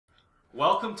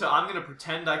Welcome to I'm Gonna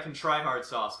Pretend I Can Try Hard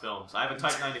Sauce Films. I have a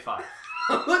Type 95.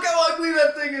 Look how ugly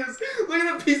that thing is! Look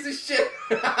at the piece of shit!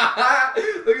 Look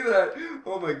at that!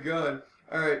 Oh my god.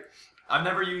 Alright. I've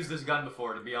never used this gun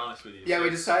before, to be honest with you. Yeah, so we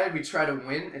decided we'd try to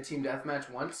win a team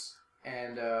deathmatch once,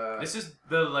 and This is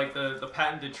the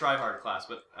patented tryhard class,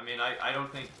 but I mean I don't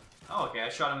think... Oh, okay, I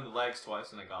shot him in the legs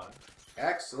twice and I got him.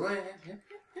 Excellent.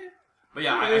 But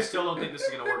yeah, I still don't think this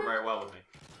is gonna work very well with me.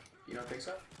 You don't think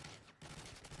so?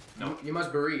 No. You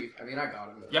must bereave. I mean, I got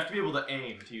him. Though. You have to be able to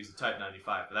aim to use the Type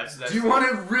 95, but that's Do you want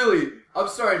to really? I'm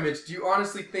sorry, Mitch. Do you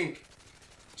honestly think...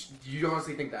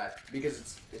 that?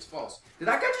 Because it's false. Did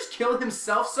that guy just kill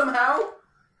himself somehow?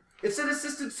 It said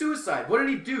assisted suicide. What did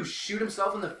he do? Shoot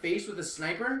himself in the face with a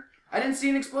sniper? I didn't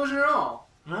see an explosion at all.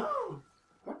 No.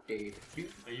 What, Dave?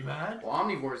 Are you mad? Well,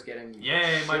 Omnivore's getting...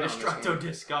 Yay, my Destructo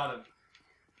Disc got him.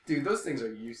 Dude, those things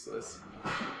are useless.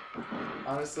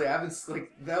 Honestly, I haven't,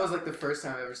 like, that was like the first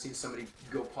time I've ever seen somebody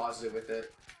go positive with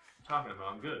it. Talking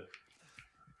about, I'm good.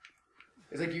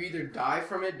 It's like you either die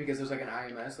from it because there's like an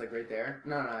IMS, like right there.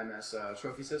 Not an IMS,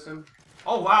 trophy system.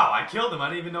 Oh wow, I killed him. I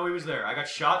didn't even know he was there. I got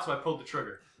shot, so I pulled the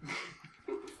trigger.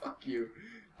 Fuck you.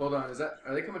 Hold on,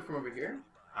 are they coming from over here?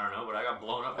 I don't know, but I got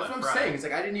blown up. That's by what I'm saying. It's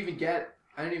like I didn't even get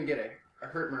a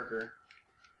hurt marker.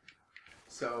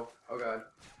 So, oh god.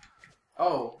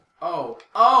 Oh!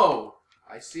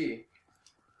 I see.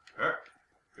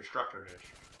 Destructor dish.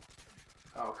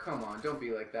 Oh, come on, don't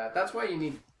be like that. That's why you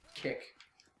need kick.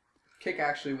 Kick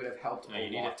actually would have helped a lot.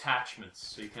 You need attachments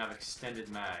so you can have extended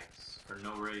mags for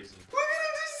no reason. Look at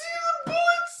him, just see the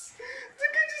bullets! The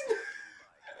guy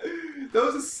just... That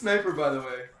was a sniper, by the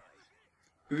way.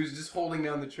 Who was just holding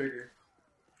down the trigger.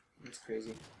 That's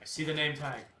crazy. I see the name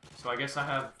tag, so I guess I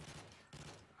have...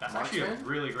 That's actually a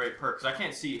really great perk, because I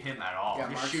can't see him at all. Yeah,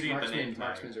 I'm just shooting at the name tag.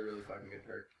 Marksman's a really fucking good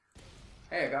perk.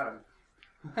 Hey, I got him.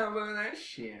 How about that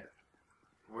shit?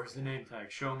 Where's the name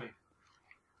tag? Show me.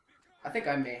 I think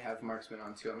I may have Marksman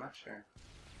on too, I'm not sure.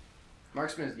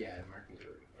 Marksman's really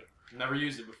good. Never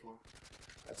used it before.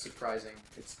 That's surprising.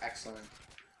 It's excellent.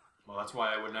 Well, that's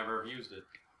why I would never have used it.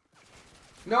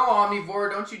 No, Omnivore,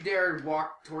 don't you dare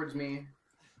walk towards me.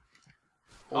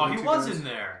 Oh, he was in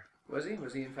there. Was he?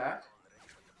 Was he in fact?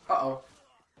 Uh-oh.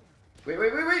 Wait.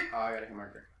 Oh, I got a hit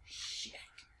marker. Shit.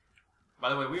 By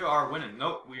the way, we are winning.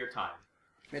 Nope, we are tied.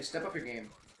 Mitch, step up your game.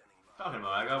 Talking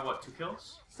about, I got what, 2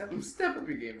 kills? Step up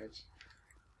your game, Mitch.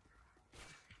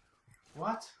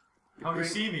 What? How did you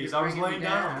see me? I was laying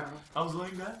down. I was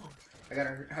laying down. I got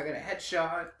a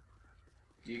headshot.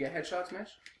 Do you get headshots, Mitch?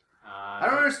 I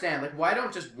don't understand. Like, why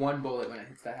don't just one bullet when it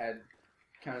hits the head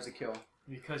count as a kill?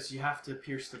 Because you have to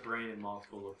pierce the brain in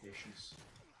multiple locations.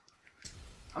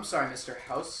 I'm sorry, Mr.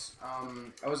 House.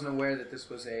 I wasn't aware that this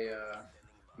was a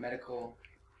medical...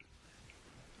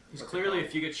 Because clearly,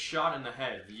 if you get shot in the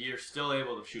head, you're still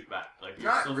able to shoot back. Like,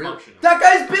 you're Not still really. functioning. That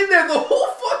guy's been there the whole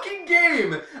fucking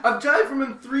game! I've died from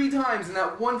him 3 times in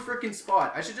that one freaking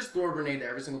spot. I should just throw a grenade there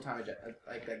every single time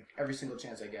like every single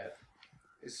chance I get.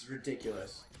 This is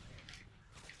ridiculous.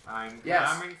 I'm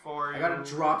coming for you. I got a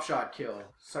drop shot kill.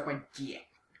 Suck my dick.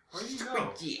 Where did you Suck go?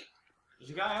 my dick.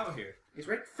 There's a guy out here. He's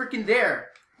right freaking there.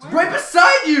 He's Where? right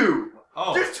beside you!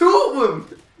 Oh. There's 2 of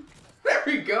them! There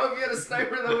we go. If you had a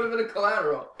sniper, that would have been a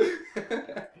collateral.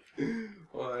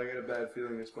 Well, I got a bad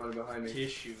feeling they're spawning behind me.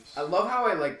 Tissues. I love how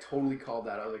I like totally called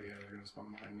that. I was like, yeah, they're gonna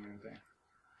spawn behind me and everything.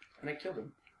 And I killed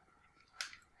him.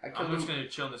 I'm just gonna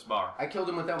chill in this bar. I killed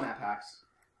him without map hacks.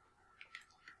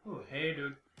 Oh, hey,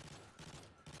 dude.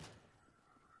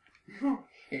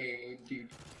 Hey, dude.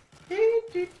 Hey,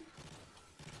 dude.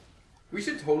 We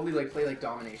should totally like play like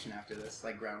domination after this,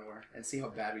 like ground war, and see how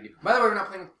bad we do. By the way, we're not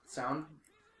playing with sound.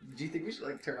 Do you think we should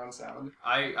like turn on sound?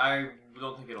 I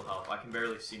don't think it'll help. I can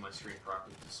barely see my screen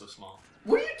properly. It's so small.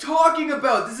 What are you talking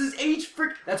about? This is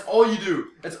That's all you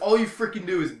do. That's all you freaking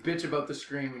do is bitch about the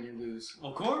screen when you lose.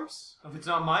 Of course. If it's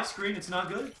not my screen, it's not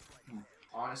good.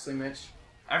 Honestly, Mitch.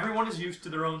 Everyone is used to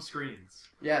their own screens.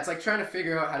 Yeah, it's like trying to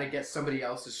figure out how to get somebody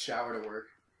else's shower to work.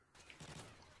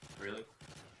 Really?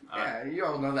 Yeah, you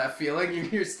all know that feeling.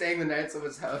 You're staying the night at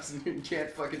someone's house and you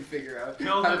can't fucking figure out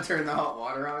how to turn the hot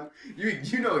water on.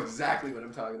 You know exactly what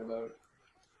I'm talking about.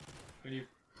 Can you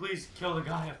please kill the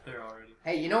guy up there already?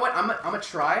 Hey, you know what? I'm gonna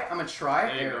try.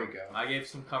 There we go. I gave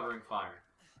some covering fire.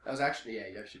 That was actually, yeah,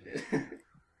 you actually did.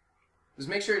 Just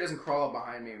make sure he doesn't crawl up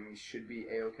behind me and we should be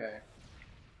a-okay.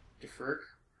 Deferk.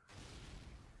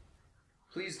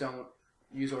 Please don't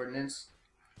use ordnance.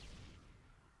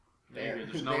 They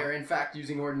are in fact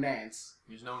using ordnance.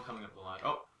 There's no one coming up the line.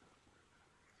 Oh.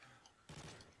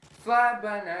 Fly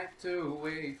by night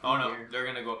away from here. They're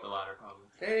gonna go up the ladder probably.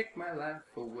 Take my life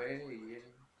away, yeah.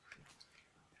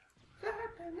 Fly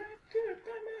by night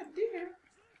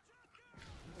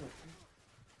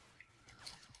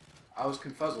I was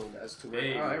confuzzled as to where.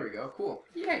 Hey. Oh, there we go. Cool.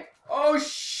 Yay. Oh,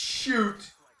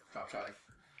 shoot. Drop shotting.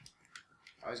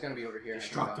 Oh, he's gonna be over here.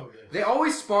 They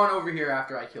always spawn over here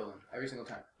after I kill them. Every single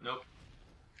time. Nope.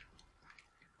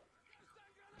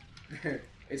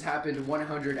 It's happened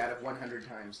 100 out of 100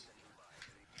 times.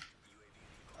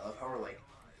 I love how we're like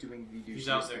doing the He's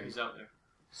out there. He's out there.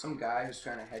 Some guy who's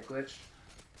trying to head glitch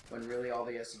when really all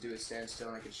he has to do is stand still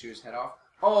and I can shoot his head off.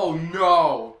 Oh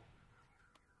no!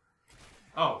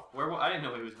 Oh, where? I didn't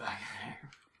know he was back there.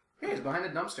 Hey, he's behind the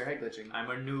dumpster head glitching. I'm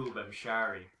a noob. I'm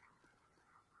sorry.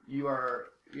 You are,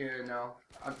 you know,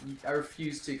 I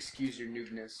refuse to excuse your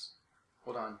noobness.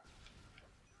 Hold on.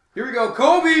 Here we go,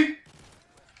 Kobe!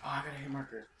 Oh, I got a hit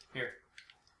marker. Here.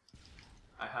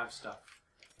 I have stuff.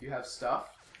 You have stuff?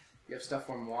 You have stuff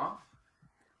for moi?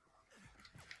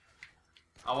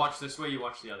 I'll watch this way, you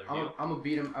watch the other. Deal? I'm gonna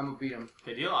beat him. I'm gonna beat him.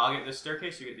 Okay, deal? I'll get this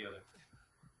staircase, you get the other.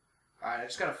 Alright, I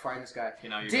just gotta find this guy. Okay,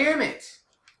 now you're Damn it!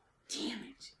 Damn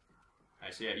it!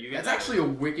 Alright, so yeah, you get That's that actually a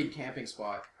wicked camping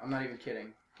spot. I'm not even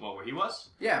kidding. What, where he was?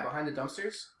 Yeah, behind the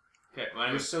dumpsters. Okay, well, You're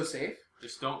anyways, so safe.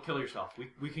 just don't kill yourself.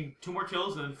 We can 2 more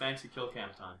kills and then fancy kill cam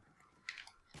time.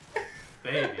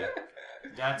 Baby.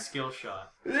 That skill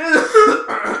shot.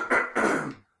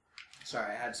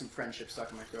 Sorry, I had some friendship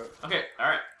stuck in my throat. Okay,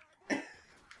 alright.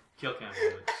 Kill cam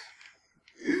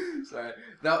moments. Sorry.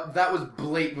 That was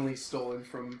blatantly stolen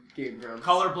from Game Grumps.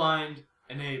 Colorblind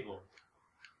enable.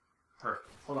 Perfect.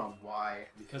 Hold on, why?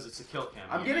 Because it's a kill cam.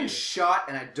 I'm You getting need it. shot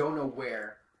and I don't know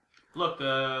where. Look,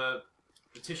 the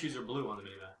tissues are blue on the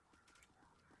minimap.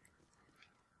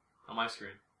 On my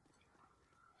screen.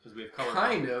 Because we have color.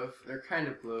 Kind of. They're kind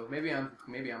of blue. Maybe I'm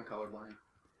colorblind.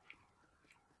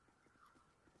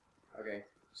 Okay.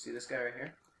 See this guy right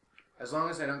here? As long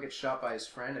as I don't get shot by his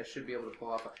friend, I should be able to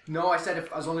pull off. No, I said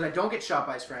as long as I don't get shot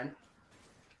by his friend.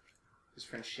 His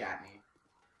friend shat me.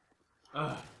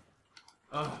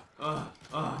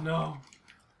 No.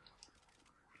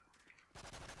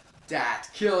 Dat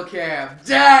kill cam.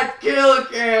 Dat kill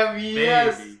cam.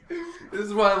 Yes. Baby. This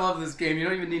is why I love this game. You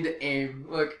don't even need to aim.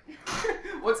 Look.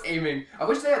 What's aiming? I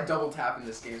wish they had double tap in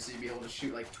this game so you'd be able to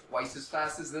shoot like twice as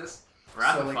fast as this.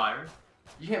 Rapid So, like, fire.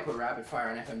 You can't put rapid fire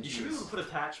on FMGs. You should be able to put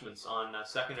attachments on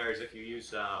secondaries if you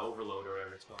use overload or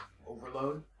whatever it's called.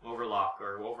 Overload? Overlock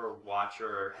or Overwatch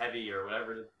or Heavy or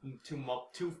whatever the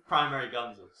two primary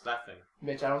guns is. That thing.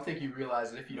 Mitch, I don't think you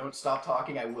realize that if you don't stop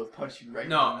talking, I will punch you right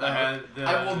No, now.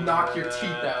 I will knock your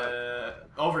teeth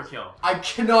out. Overkill. I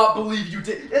cannot believe you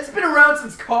did. It's been around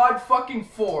since COD fucking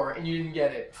 4 and you didn't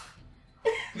get it.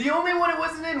 The only one it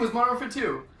wasn't in was Modern Warfare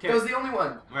 2. That was the only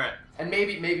one. Right. And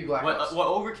maybe Black Ops. What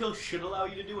Overkill should allow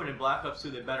you to do, and in Black Ops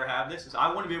 2 they better have this, is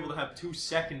I want to be able to have 2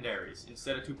 secondaries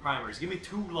instead of 2 primaries. Give me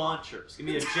 2 launchers. Give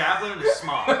me a javelin and a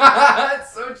smog.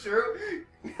 That's so true.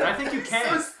 I think you can.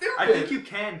 So stupid. I think you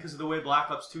can because of the way Black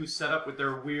Ops 2 is set up with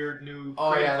their weird new.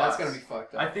 Oh yeah, that's class. gonna be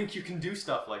fucked up. I think you can do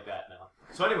stuff like that now.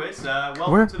 So, anyways,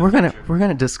 welcome to the future. We're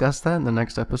gonna discuss that in the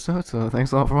next episode. So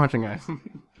thanks a lot for watching, guys.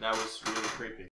 That was